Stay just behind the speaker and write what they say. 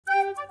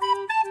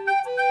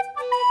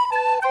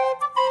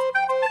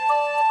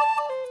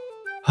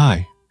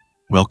Hi,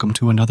 welcome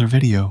to another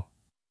video.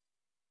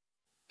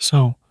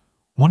 So,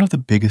 one of the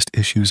biggest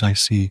issues I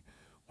see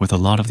with a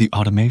lot of the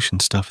automation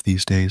stuff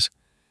these days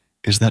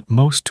is that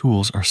most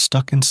tools are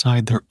stuck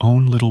inside their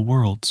own little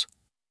worlds.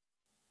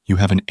 You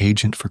have an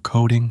agent for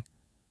coding,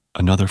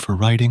 another for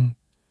writing,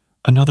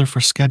 another for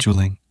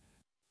scheduling,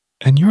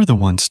 and you're the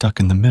one stuck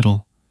in the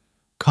middle,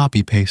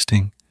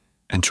 copy-pasting,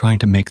 and trying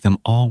to make them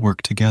all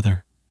work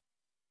together.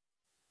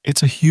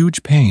 It's a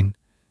huge pain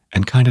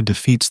and kind of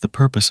defeats the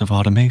purpose of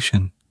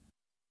automation.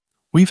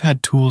 We've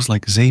had tools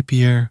like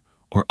Zapier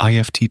or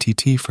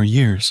IFTTT for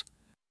years,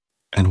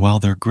 and while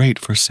they're great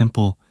for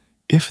simple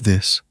if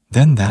this,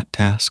 then that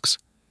tasks,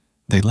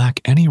 they lack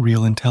any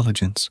real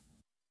intelligence.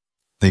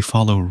 They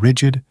follow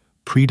rigid,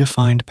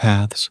 predefined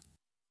paths.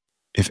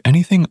 If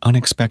anything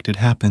unexpected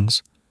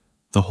happens,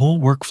 the whole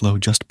workflow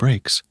just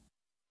breaks.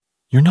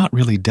 You're not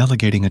really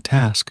delegating a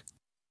task.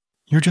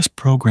 You're just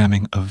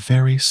programming a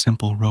very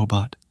simple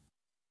robot.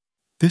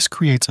 This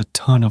creates a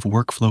ton of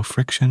workflow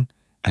friction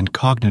and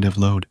cognitive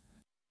load,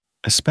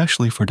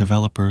 especially for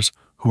developers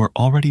who are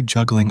already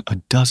juggling a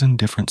dozen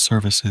different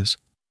services,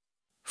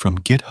 from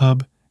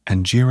GitHub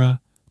and Jira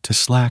to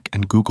Slack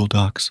and Google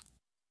Docs.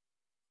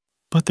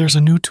 But there's a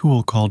new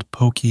tool called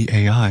Pokee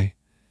AI,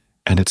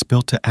 and it's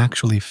built to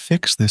actually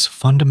fix this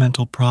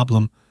fundamental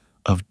problem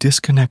of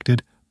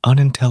disconnected,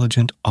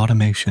 unintelligent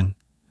automation.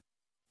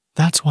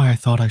 That's why I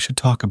thought I should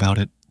talk about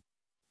it.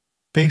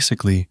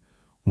 Basically,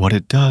 what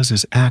it does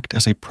is act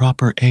as a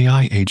proper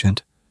AI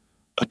agent,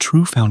 a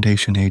true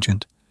foundation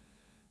agent,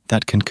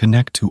 that can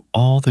connect to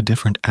all the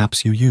different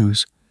apps you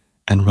use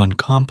and run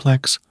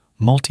complex,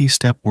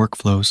 multi-step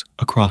workflows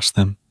across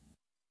them.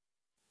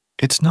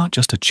 It's not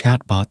just a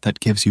chatbot that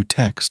gives you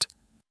text.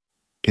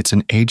 It's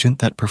an agent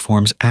that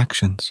performs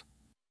actions.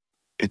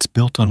 It's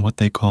built on what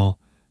they call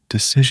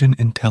decision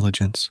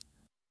intelligence,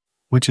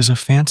 which is a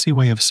fancy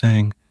way of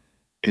saying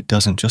it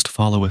doesn't just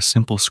follow a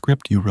simple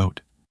script you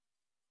wrote.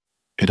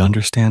 It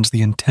understands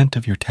the intent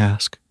of your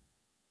task,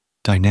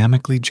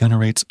 dynamically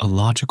generates a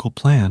logical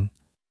plan,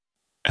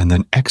 and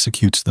then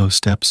executes those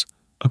steps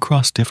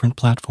across different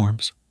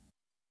platforms.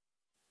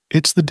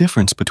 It's the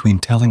difference between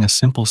telling a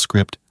simple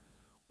script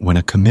when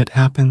a commit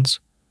happens,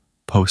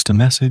 post a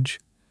message,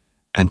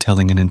 and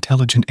telling an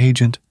intelligent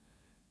agent,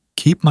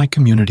 keep my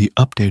community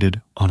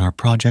updated on our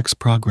project's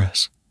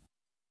progress.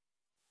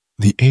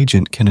 The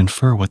agent can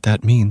infer what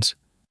that means,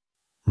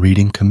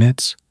 reading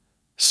commits,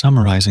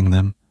 summarizing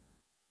them,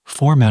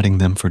 formatting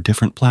them for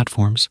different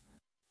platforms,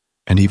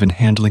 and even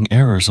handling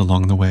errors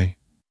along the way.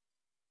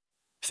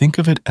 Think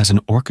of it as an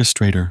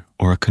orchestrator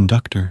or a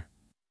conductor.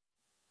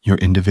 Your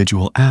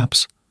individual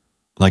apps,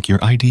 like your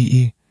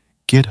IDE,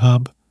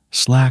 GitHub,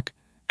 Slack,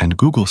 and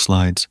Google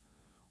Slides,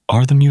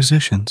 are the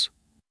musicians.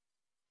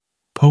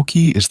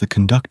 Pokee is the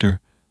conductor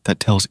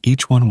that tells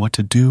each one what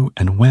to do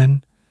and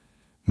when,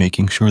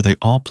 making sure they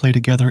all play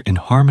together in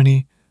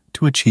harmony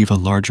to achieve a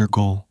larger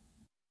goal.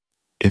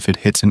 If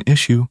it hits an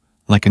issue,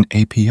 like an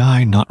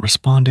API not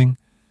responding,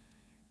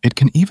 it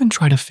can even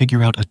try to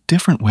figure out a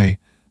different way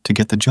to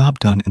get the job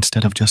done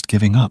instead of just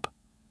giving up.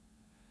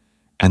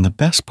 And the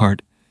best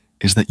part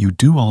is that you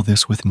do all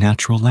this with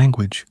natural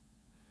language.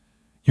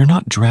 You're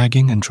not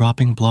dragging and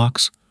dropping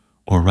blocks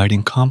or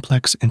writing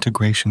complex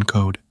integration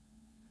code.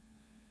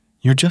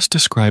 You're just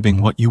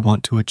describing what you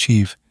want to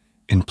achieve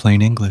in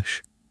plain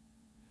English.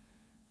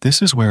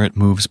 This is where it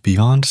moves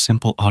beyond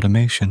simple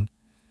automation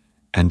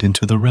and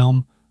into the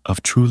realm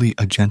of truly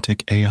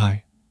agentic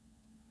AI.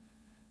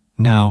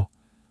 Now,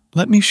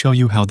 let me show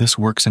you how this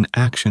works in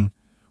action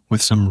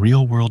with some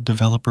real-world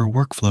developer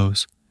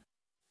workflows,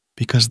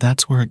 because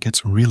that's where it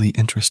gets really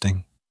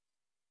interesting.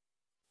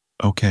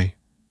 Okay,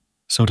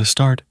 so to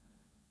start,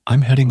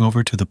 I'm heading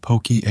over to the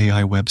Pokee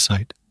AI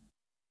website.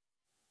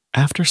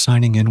 After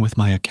signing in with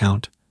my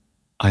account,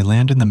 I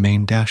land in the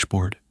main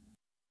dashboard.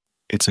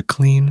 It's a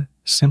clean,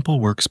 simple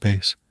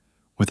workspace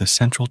with a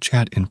central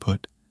chat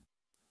input,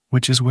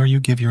 which is where you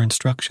give your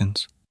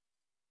instructions.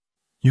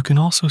 You can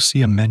also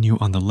see a menu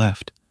on the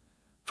left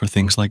for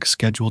things like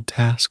scheduled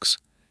tasks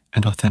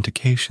and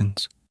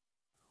authentications,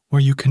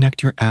 where you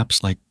connect your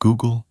apps like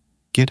Google,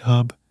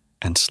 GitHub,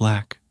 and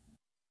Slack.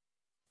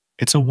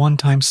 It's a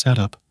one-time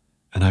setup,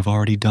 and I've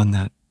already done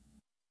that.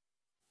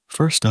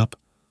 First up,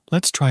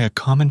 let's try a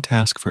common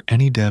task for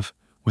any dev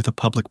with a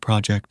public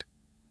project,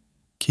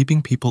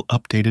 keeping people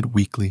updated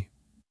weekly.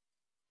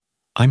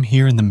 I'm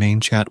here in the main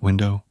chat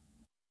window.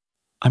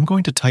 I'm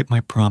going to type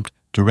my prompt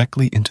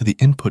directly into the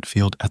input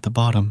field at the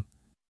bottom.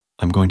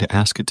 I'm going to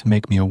ask it to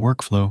make me a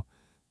workflow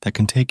that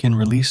can take in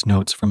release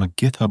notes from a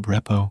GitHub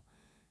repo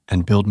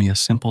and build me a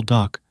simple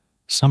doc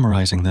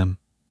summarizing them.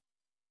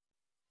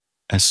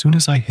 As soon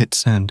as I hit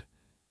send,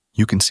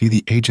 you can see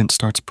the agent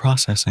starts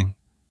processing.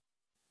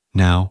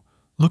 Now,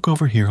 look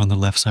over here on the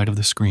left side of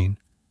the screen.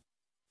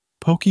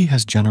 Pokee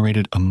has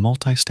generated a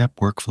multi-step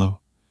workflow,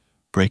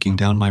 breaking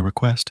down my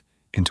request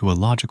into a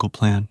logical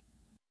plan.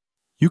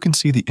 You can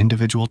see the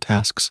individual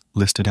tasks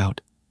listed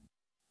out.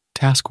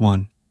 Task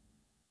 1,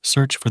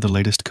 search for the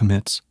latest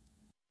commits.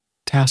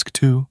 Task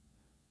 2,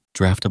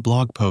 draft a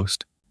blog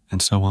post,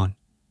 and so on.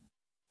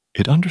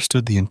 It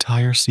understood the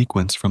entire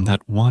sequence from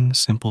that one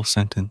simple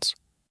sentence.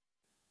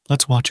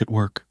 Let's watch it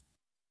work.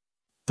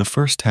 The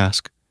first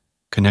task,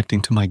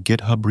 connecting to my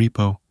GitHub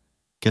repo,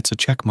 gets a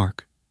check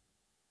mark.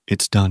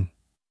 It's done.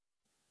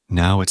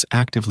 Now it's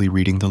actively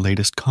reading the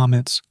latest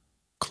comments,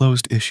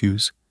 closed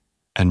issues,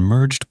 and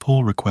merged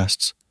pull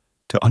requests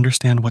to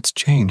understand what's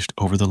changed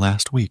over the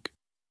last week.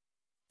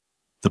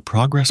 The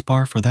progress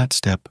bar for that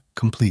step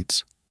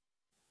completes.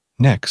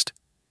 Next,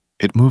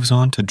 it moves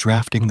on to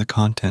drafting the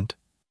content.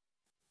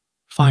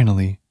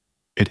 Finally,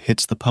 it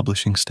hits the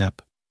publishing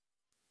step.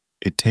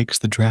 It takes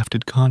the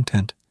drafted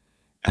content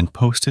and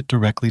posts it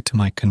directly to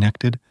my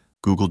connected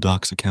Google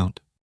Docs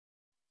account.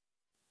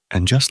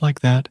 And just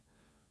like that,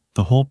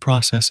 the whole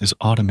process is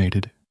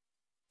automated.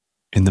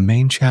 In the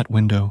main chat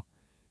window,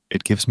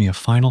 it gives me a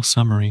final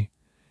summary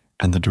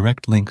and the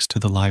direct links to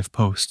the live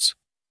posts.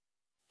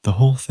 The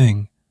whole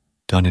thing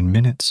done in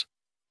minutes,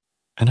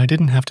 and I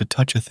didn't have to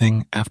touch a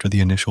thing after the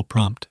initial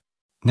prompt.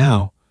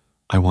 Now,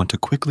 I want to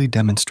quickly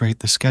demonstrate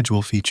the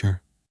schedule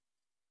feature.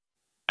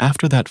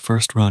 After that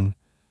first run,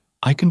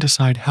 I can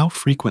decide how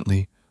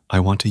frequently I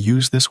want to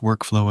use this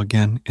workflow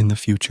again in the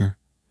future.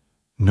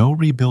 No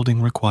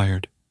rebuilding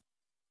required.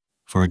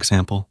 For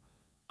example,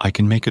 I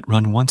can make it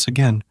run once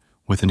again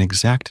with an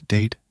exact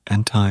date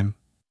and time.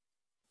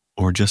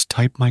 Or just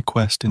type my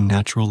quest in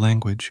natural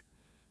language,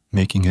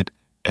 making it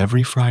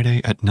every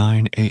Friday at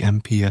 9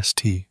 a.m.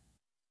 PST.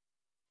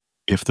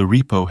 If the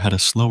repo had a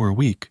slower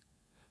week,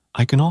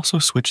 I can also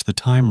switch the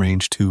time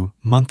range to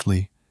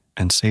monthly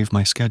and save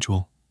my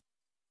schedule.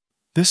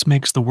 This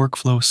makes the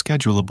workflow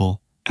schedulable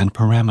and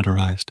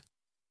parameterized,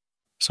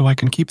 so I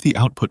can keep the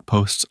output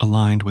posts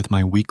aligned with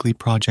my weekly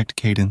project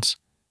cadence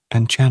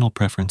and channel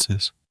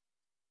preferences.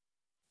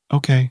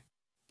 Okay,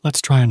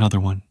 let's try another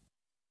one.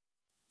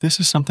 This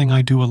is something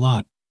I do a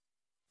lot,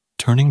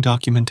 turning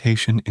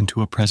documentation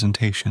into a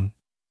presentation.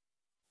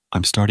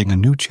 I'm starting a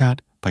new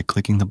chat by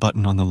clicking the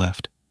button on the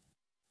left.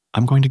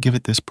 I'm going to give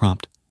it this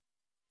prompt.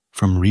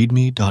 From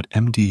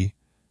readme.md,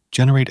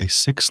 generate a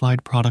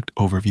 6-slide product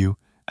overview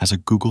as a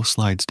Google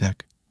Slides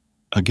deck.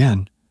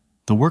 Again,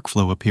 the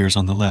workflow appears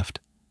on the left.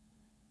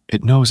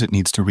 It knows it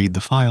needs to read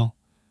the file,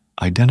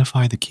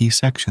 identify the key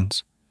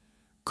sections,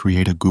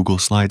 create a Google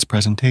Slides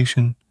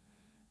presentation,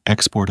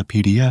 export a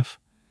PDF,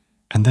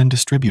 and then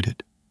distribute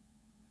it.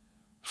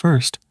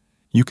 First,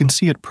 you can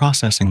see it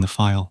processing the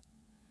file.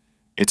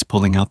 It's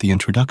pulling out the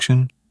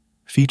introduction,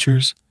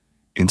 features,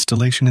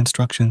 installation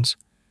instructions,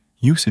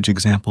 usage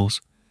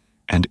examples,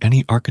 and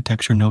any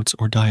architecture notes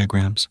or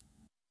diagrams.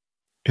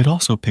 It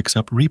also picks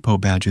up repo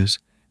badges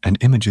and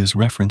images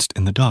referenced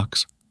in the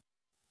docs.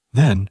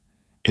 Then,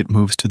 it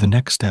moves to the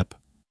next step,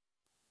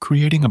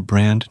 creating a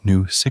brand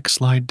new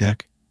 6-slide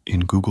deck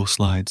in Google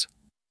Slides.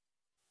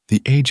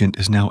 The agent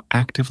is now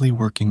actively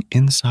working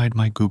inside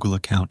my Google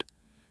account,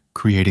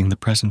 creating the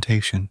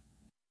presentation.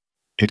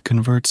 It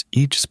converts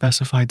each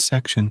specified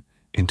section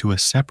into a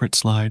separate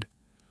slide,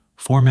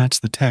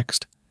 formats the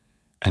text,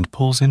 and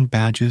pulls in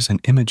badges and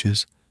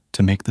images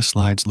to make the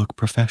slides look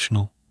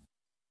professional.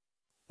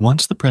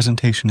 Once the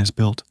presentation is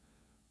built,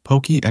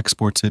 Pokee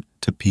exports it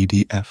to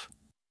PDF.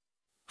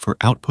 For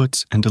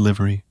outputs and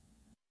delivery,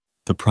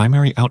 the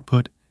primary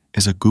output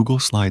is a Google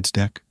Slides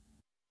deck.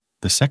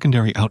 The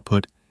secondary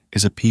output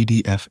is a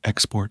PDF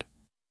export.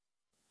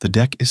 The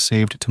deck is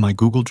saved to my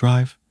Google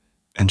Drive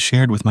and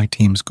shared with my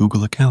team's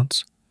Google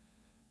accounts.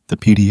 The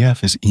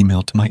PDF is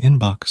emailed to my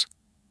inbox.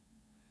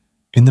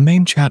 In the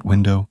main chat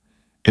window,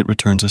 it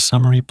returns a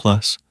summary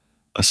plus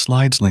a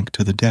slides link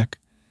to the deck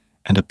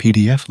and a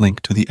PDF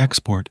link to the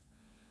export,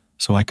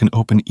 so I can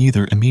open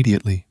either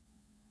immediately.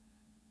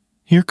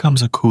 Here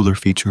comes a cooler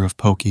feature of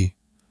Pokee.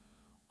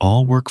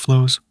 All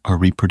workflows are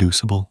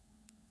reproducible.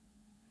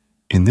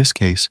 In this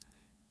case,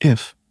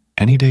 if,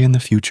 any day in the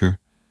future,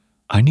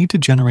 I need to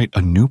generate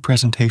a new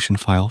presentation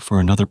file for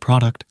another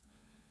product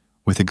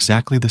with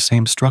exactly the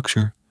same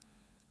structure,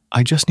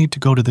 I just need to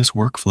go to this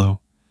workflow,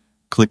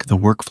 click the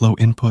workflow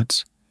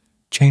inputs,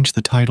 change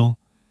the title,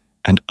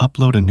 and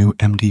upload a new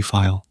MD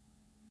file.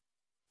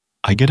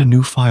 I get a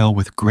new file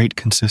with great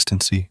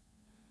consistency.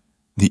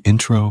 The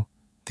intro,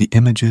 the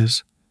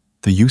images,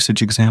 the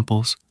usage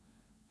examples,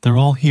 they're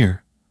all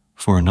here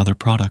for another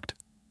product.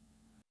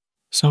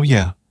 So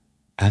yeah,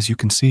 as you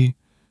can see,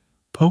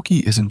 Pokee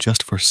isn't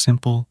just for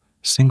simple,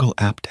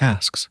 single-app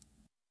tasks.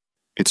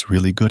 It's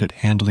really good at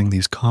handling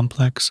these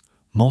complex,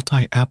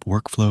 multi-app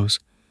workflows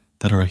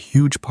that are a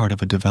huge part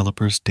of a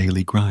developer's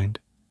daily grind.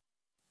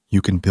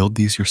 You can build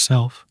these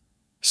yourself,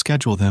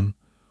 schedule them,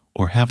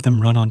 or have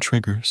them run on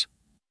triggers.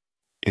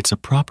 It's a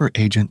proper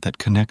agent that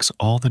connects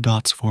all the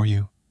dots for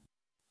you.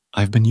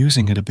 I've been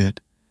using it a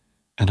bit,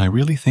 and I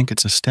really think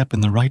it's a step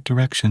in the right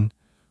direction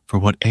for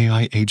what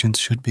AI agents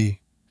should be.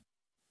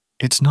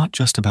 It's not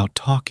just about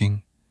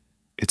talking,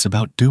 it's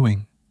about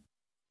doing.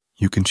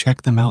 You can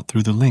check them out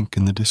through the link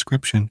in the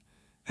description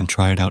and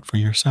try it out for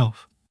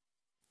yourself.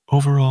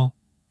 Overall,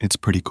 it's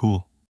pretty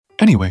cool.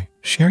 Anyway,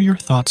 share your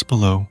thoughts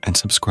below and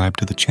subscribe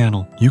to the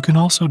channel. You can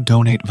also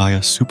donate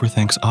via Super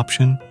Thanks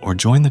option or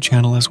join the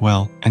channel as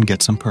well and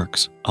get some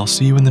perks. I'll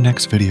see you in the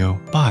next video.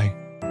 Bye.